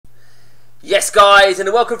Yes guys,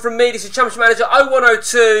 and welcome from me. This is Championship Manager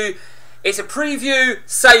 0102. It's a preview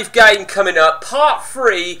save game coming up, part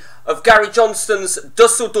 3 of Garry Johnston's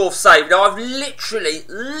Dusseldorf save. Now I've literally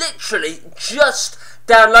just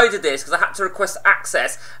downloaded this because I had to request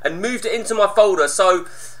access and moved it into my folder. So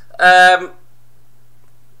yeah,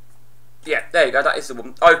 there you go, that is the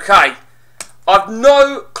one. Okay, I've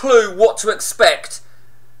no clue what to expect.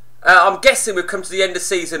 I'm guessing we've come to the end of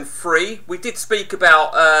season 3. We did speak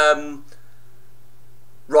about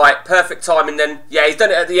right, perfect timing then. Yeah, he's done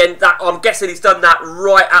it at the end. I'm guessing he's done that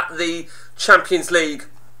right at the Champions League.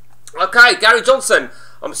 Okay, Garry Johnston.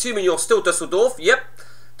 I'm assuming you're still Dusseldorf. Yep.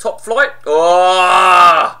 Top flight.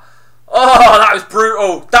 Oh, that was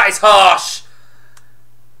brutal. That is harsh.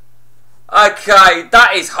 Okay,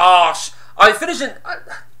 that is harsh. I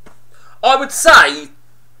would say,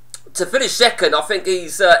 to finish second, I think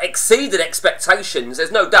he's exceeded expectations. There's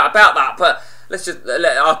no doubt about that. But let's just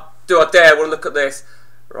I'll do a dare. Want to look at this?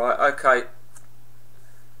 Right, okay.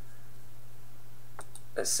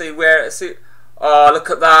 Let's see where. Let's see. Oh, look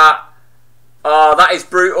at that. Oh, that is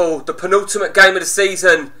brutal. The penultimate game of the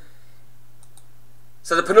season.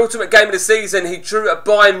 So the penultimate game of the season, he drew at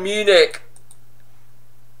Bayern Munich.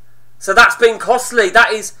 So that's been costly.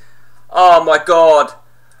 That is. Oh my God.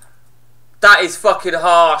 That is fucking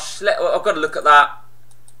harsh. I've got to look at that.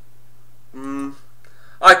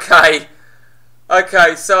 Okay.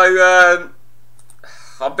 Okay, so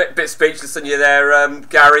I'm a bit speechless on you there,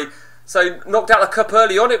 Garry. So, knocked out the cup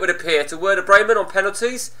early on, it would appear, to Werder Bremen on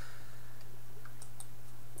penalties.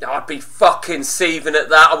 Oh, I'd be fucking seething at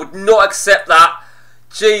that. I would not accept that.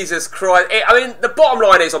 Jesus Christ. I mean, the bottom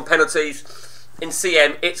line is on penalties in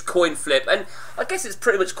CM, it's coin flip. And I guess it's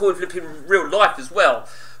pretty much coin flip in real life as well.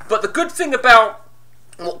 But the good thing about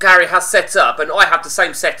what Garry has set up, and I have the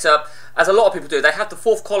same setup as a lot of people do, they have the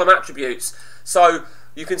 4th column attributes. So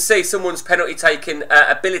you can see someone's penalty taking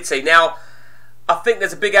ability. Now, I think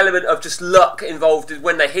there's a big element of just luck involved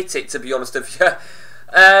when they hit it, to be honest with you.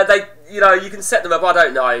 You can set them up, I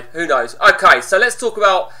don't know. Who knows? Okay, so let's talk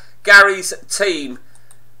about Garry's team.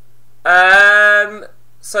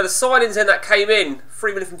 So the signings then that came in,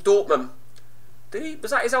 3 million from Dortmund.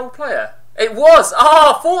 Was that his old player? It was!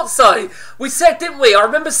 Oh, I thought so! We said, didn't we? I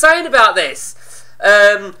remember saying about this.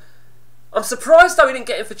 I'm surprised though he didn't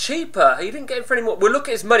get him for cheaper. He didn't get him for any more. Well, look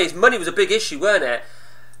at his money. His money was a big issue, weren't it?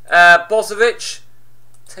 Bozovic,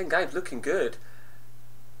 10 games, looking good.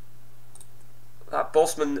 That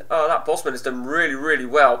Bosman has done really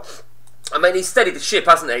well. I mean, he's steadied the ship,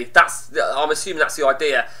 hasn't he? I'm assuming that's the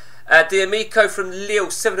idea. D'Amico from Lille,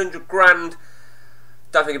 700 grand.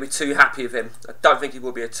 Don't think he'll be too happy with him. I don't think he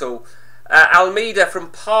will be at all. Almeida from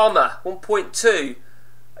Parma, 1.2.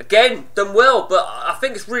 Again, done well, but I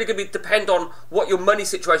think it's really going to depend on what your money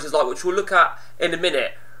situation is like, which we'll look at in a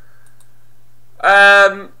minute.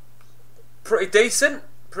 Pretty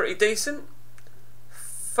decent.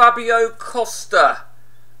 Fabio Costa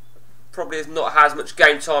probably has not had as much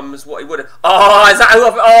game time as what he would have. Oh, is that who?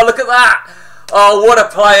 Oh, look at that! Oh, what a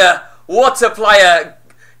player! What a player!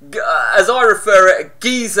 As I refer it,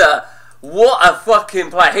 Geezer. What a fucking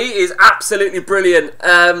player! He is absolutely brilliant.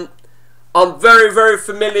 I'm very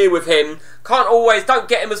familiar with him. Don't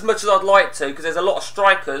get him as much as I'd like to because there's a lot of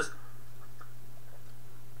strikers.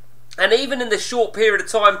 And even in the short period of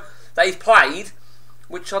time that he's played,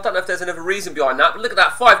 which I don't know if there's another reason behind that, but look at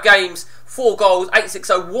that, 5 games, 4 goals,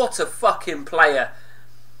 860. What a fucking player.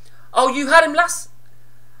 Oh, you had him last...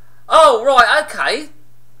 Oh, right, okay.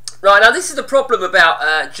 Right, now this is the problem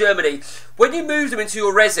about Germany. When you move them into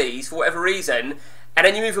your resis, for whatever reason, and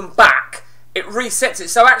then you move them back, it resets it.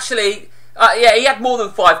 So actually... yeah, he had more than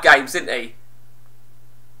 5 games, didn't he?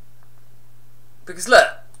 Because look,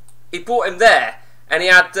 he bought him there, and he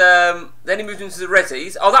had. Then he moved into the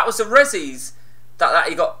resis. Oh, that was the resis that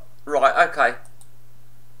he got. Right, okay.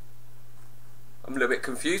 I'm a little bit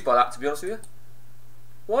confused by that, to be honest with you.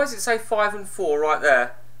 Why does it say 5 and 4 right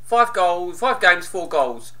there? 5 goals, 5 games, 4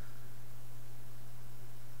 goals.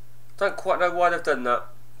 Don't quite know why they've done that.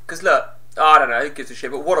 Because look, I don't know. Who gives a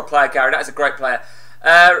shit? But what a player, Garry. That is a great player.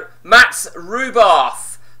 Mats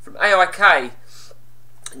Rubarf from AIK.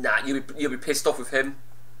 Nah, you'll be pissed off with him.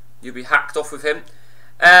 You'll be hacked off with him.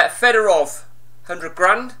 Fedorov, 100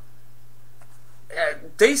 grand.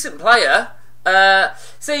 Decent player.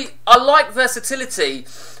 See, I like versatility,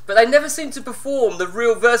 but they never seem to perform the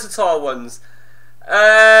real versatile ones.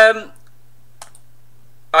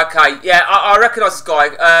 Okay, yeah, I recognise this guy.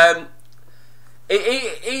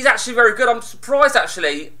 He's actually very good. I'm surprised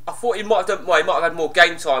actually. I thought he might have done. Well, he might have had more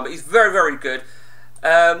game time, but he's very good.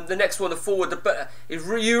 The next one, the forward.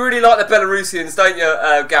 You really like the Belarusians, don't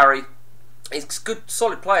you, Garry? He's a good,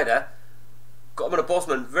 solid player there. Got him on a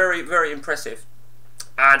Bosman. Very, very impressive.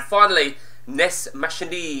 And finally, Nes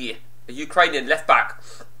Mashini, a Ukrainian left back.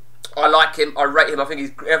 I like him. I rate him. I think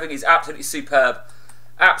he's absolutely superb.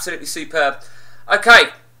 Absolutely superb. Okay,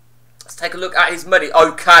 let's take a look at his money.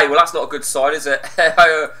 Okay, well that's not a good sign, is it?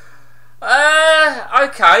 Okay.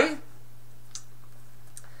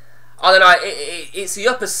 I don't know. It's the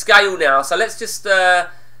upper scale now. So let's just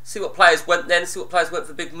see what players went then. See what players went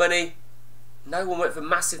for big money. No one went for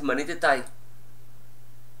massive money, did they?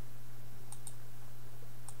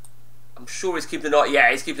 I'm sure he's keeping an eye.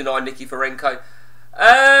 Yeah, he's keeping an eye on Nicky Ferenko.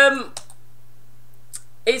 I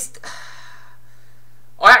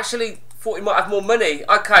actually thought he might have more money.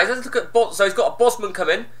 Okay, so let's look at so he's got a Bosman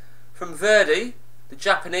coming from Verdi, the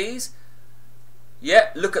Japanese.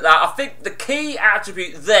 Yeah, look at that. I think the key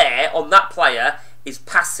attribute there on that player is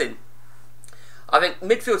passing. I think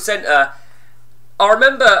midfield centre. I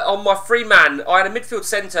remember on my free man, I had a midfield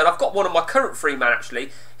centre, and I've got one on my current free man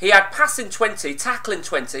actually. He had passing 20, tackling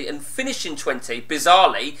 20, and finishing 20.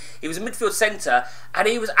 Bizarrely, he was a midfield centre, and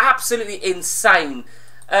he was absolutely insane.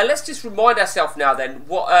 Let's just remind ourselves now then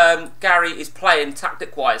what Garry is playing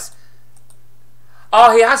tactic-wise.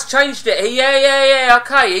 Oh, he has changed it. Yeah.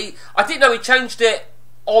 Okay, I didn't know he changed it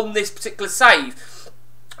on this particular save.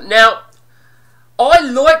 Now, I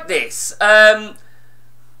like this.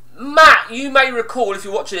 Matt, you may recall, if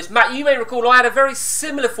you're watching this, Matt, you may recall I had a very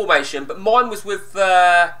similar formation, but mine was with,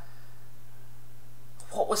 what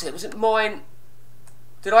was it? Was it mine?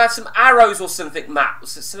 Did I have some arrows or something, Matt?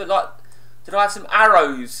 Was it something like, did I have some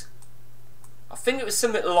arrows? I think it was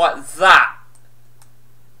something like that.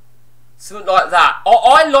 Something like that.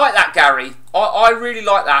 I like that, Garry. I really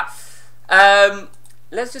like that.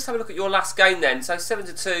 Let's just have a look at your last game then. So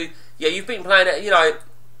 7-2. Yeah, you've been playing it, you know.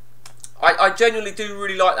 I genuinely do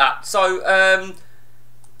really like that. So,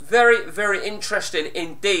 very, very interesting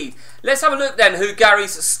indeed. Let's have a look then who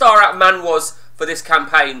Garry's star out man was for this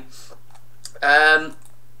campaign.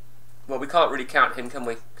 Well, we can't really count him, can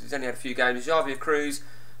we? Because he's only had a few games. Javier Cruz.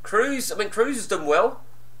 Cruz has done well.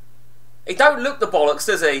 He don't look the bollocks,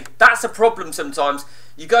 does he? That's a problem sometimes.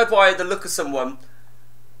 You go by the look of someone.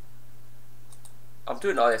 I'm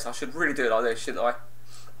doing it like this. I should really do it like this, shouldn't I? I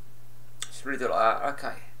should really do it like that.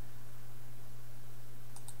 Okay.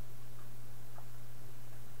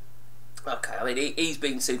 Okay, I mean, he's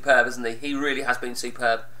been superb, hasn't he? He really has been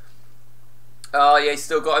superb. Oh, yeah, he's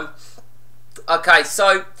still got him. Okay,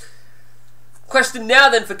 so, question now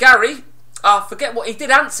then for Garry. I forget what he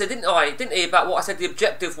did answer, didn't he, about what I said the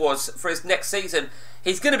objective was for his next season.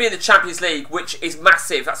 He's going to be in the Champions League, which is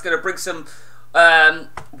massive. That's going to bring some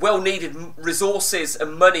well-needed resources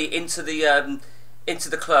and money into the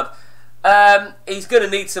club. He's going to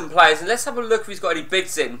need some players, and let's have a look if he's got any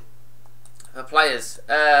bids in for players.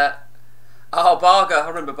 Oh, Barger. I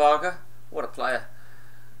remember Barger. What a player.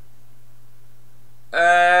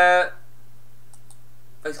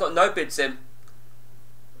 He's got no bids in.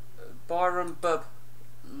 Byron Bub.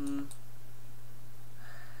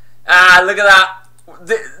 Ah, look at that.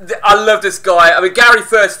 I love this guy. I mean, Garry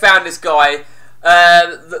first found this guy.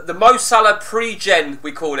 The Mo Salah pre-gen,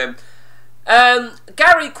 we call him.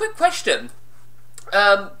 Garry, quick question.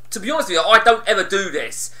 To be honest with you, I don't ever do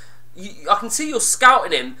this. I can see you're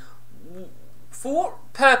scouting him. For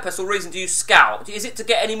what purpose or reason do you scout? Is it to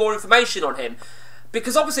get any more information on him?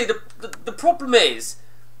 Because obviously the problem is,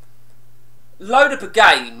 load up a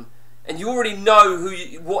game and you already know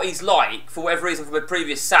what he's like for whatever reason from a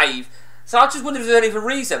previous save. So I just wondered if there's any other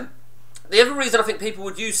reason. The other reason I think people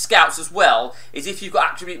would use scouts as well is if you've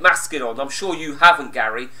got attribute masking on. I'm sure you haven't,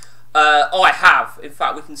 Garry. I have. In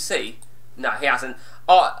fact, we can see. No, he hasn't.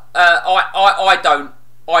 I don't.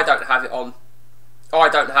 I don't have it on. I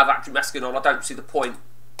don't have attribute masking on. I don't see the point.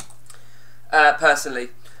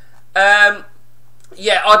 Personally.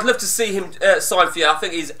 Yeah, I'd love to see him sign for you. I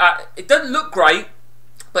think he's. It doesn't look great,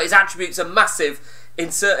 but his attributes are massive in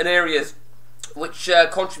certain areas, which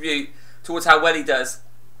contribute towards how well he does.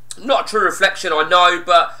 Not a true reflection, I know,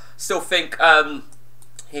 but still think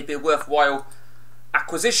he'd be a worthwhile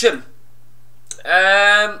acquisition.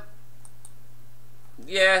 Yeah,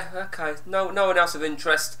 okay. No one else of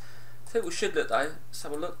interest. I think we should look though. Let's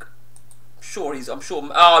have a look. I'm sure.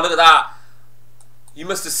 Oh, look at that. You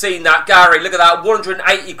must have seen that, Garry. Look at that.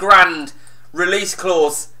 180 grand release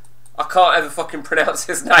clause. I can't ever fucking pronounce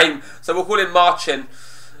his name, so we'll call him Marchin.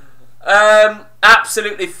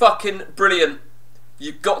 Absolutely fucking brilliant.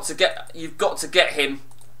 You've got to get him.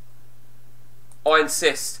 I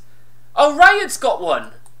insist. Oh, Rayard's got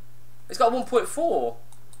one. He's got 1.4.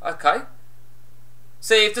 Okay.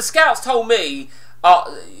 See, if the scouts told me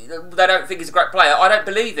they don't think he's a great player, I don't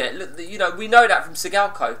believe it. Look, you know, we know that from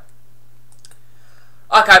Sigalco.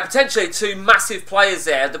 Okay, potentially two massive players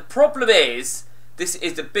there. The problem is, this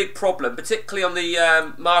is the big problem, particularly on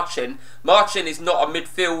the Marchin. Marchin is not a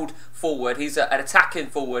midfield forward, he's an attacking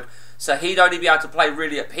forward. So he'd only be able to play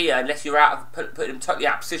really up here unless you're out of putting him totally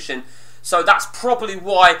out of position. So that's probably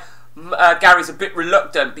why Gary's a bit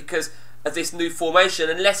reluctant, because of this new formation.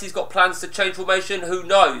 Unless he's got plans to change formation, who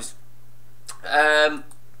knows? Oh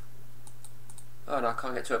no, I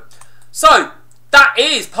can't get to it. So that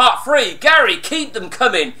is part 3. Garry, keep them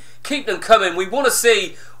coming. Keep them coming. We want to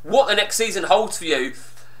see what the next season holds for you.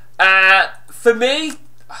 For me,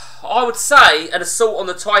 I would say an assault on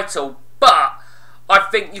the title, but I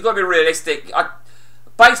think you've got to be realistic.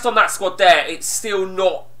 Based on that squad there, it's still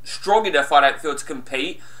not strong enough, I don't feel, to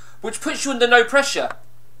compete, which puts you under no pressure.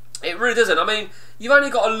 It really doesn't. I mean, you've only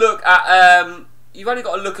got to look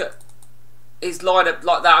at his lineup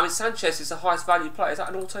like that. I mean, Sanchez is the highest value player. Is that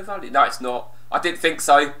an auto value? No, it's not. I didn't think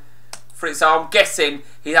so. So I'm guessing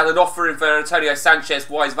he had an offer in for Antonio Sanchez.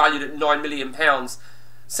 Why he's valued at £9 million.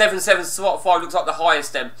 7.75 looks like the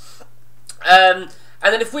highest then. And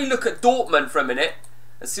then if we look at Dortmund for a minute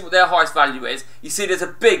and see what their highest value is, you see there's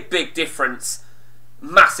a big difference.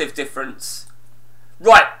 Massive difference.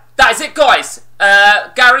 Right, that is it, guys.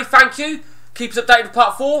 Garry, thank you. Keep us updated with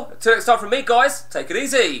part 4. Until next time from me, guys, take it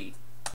easy.